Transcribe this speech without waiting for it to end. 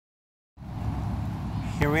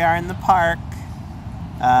Here we are in the park.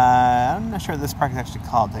 I'm not sure what this park is actually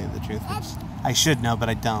called, to tell you the truth. I should know, but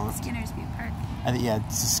I don't. Skinner's Butte Park. Yeah,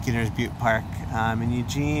 it's Skinner's Butte Park. In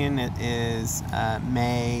Eugene, it is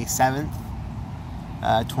May 7th,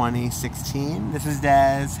 2016. This is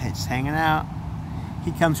Des, just hanging out.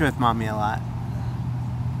 He comes here with Mommy a lot.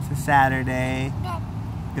 It's a Saturday.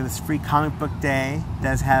 It was free comic book day.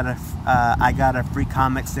 Des had I got a free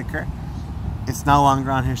comic sticker. It's no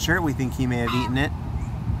longer on his shirt. We think he may have eaten it.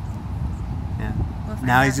 Yeah.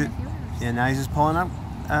 Now he's just pulling up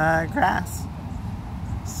grass.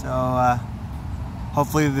 So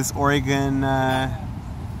hopefully this Oregon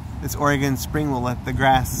spring will let the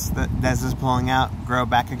grass that Des is pulling out grow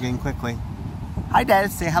back again quickly. Hi Des,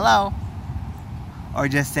 say hello. Or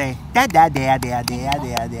just say da da da da da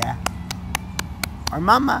da da. Or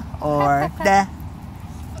mama or da.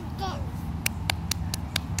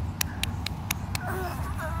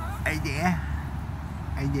 Idea.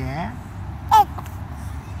 Idea.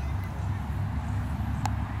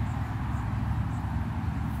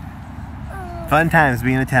 Fun times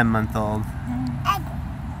being a 10-month-old.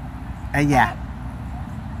 Yeah.